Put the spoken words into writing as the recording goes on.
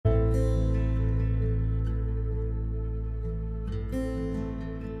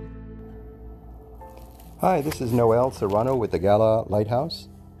Hi, this is Noel Serrano with the Gala Lighthouse.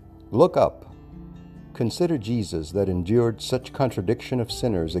 Look up. Consider Jesus that endured such contradiction of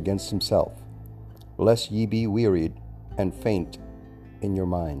sinners against himself, lest ye be wearied and faint in your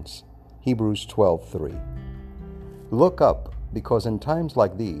minds. Hebrews 12:3. Look up, because in times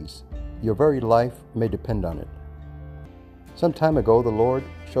like these, your very life may depend on it. Some time ago, the Lord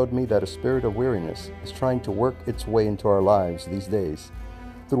showed me that a spirit of weariness is trying to work its way into our lives these days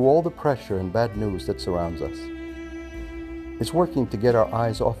through all the pressure and bad news that surrounds us. It's working to get our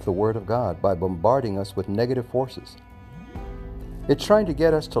eyes off the Word of God by bombarding us with negative forces. It's trying to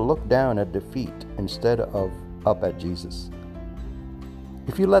get us to look down at defeat instead of up at Jesus.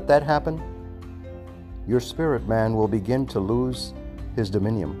 If you let that happen, your spirit man will begin to lose his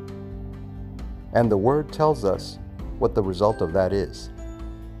dominion. And the Word tells us what the result of that is.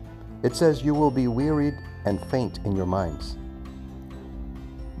 It says you will be wearied and faint in your minds.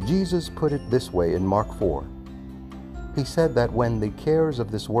 Jesus put it this way in Mark 4. He said that when the cares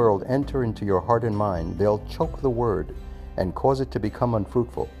of this world enter into your heart and mind, they'll choke the word and cause it to become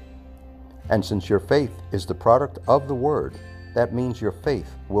unfruitful. And since your faith is the product of the word, that means your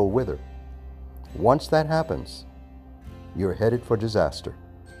faith will wither. Once that happens, you're headed for disaster.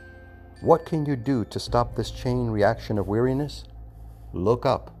 What can you do to stop this chain reaction of weariness? Look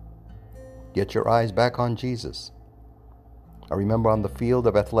up. Get your eyes back on Jesus. I remember on the field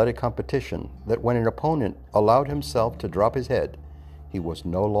of athletic competition that when an opponent allowed himself to drop his head, he was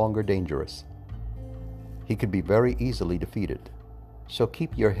no longer dangerous. He could be very easily defeated. So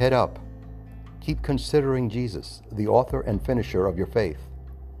keep your head up. Keep considering Jesus, the author and finisher of your faith.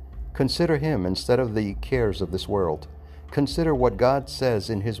 Consider him instead of the cares of this world. Consider what God says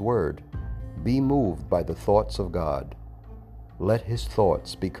in his word. Be moved by the thoughts of God. Let his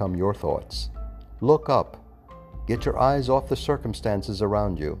thoughts become your thoughts. Look up. Get your eyes off the circumstances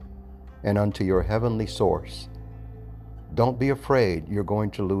around you and unto your heavenly source. Don't be afraid you're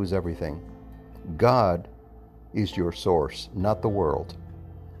going to lose everything. God is your source, not the world.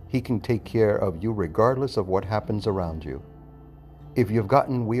 He can take care of you regardless of what happens around you. If you've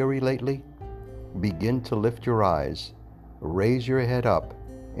gotten weary lately, begin to lift your eyes. Raise your head up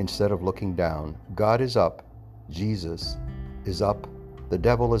instead of looking down. God is up. Jesus is up. The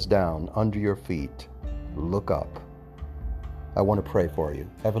devil is down under your feet. Look up. I want to pray for you.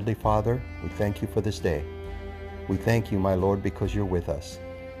 Heavenly Father, we thank you for this day. We thank you, my Lord, because you're with us.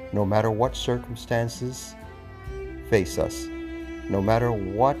 No matter what circumstances face us, no matter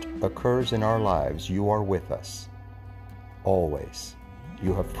what occurs in our lives, you are with us. Always.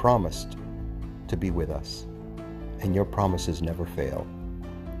 You have promised to be with us, and your promises never fail.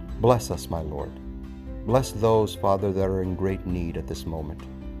 Bless us, my Lord. Bless those, Father, that are in great need at this moment.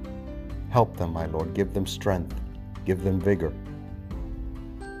 Help them, my Lord. Give them strength. Give them vigor.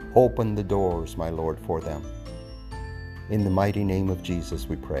 Open the doors, my Lord, for them. In the mighty name of Jesus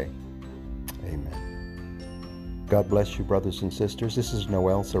we pray. Amen. God bless you, brothers and sisters. This is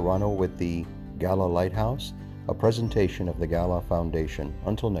Noel Serrano with the Gala Lighthouse, a presentation of the Gala Foundation.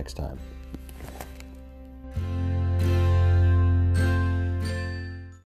 Until next time.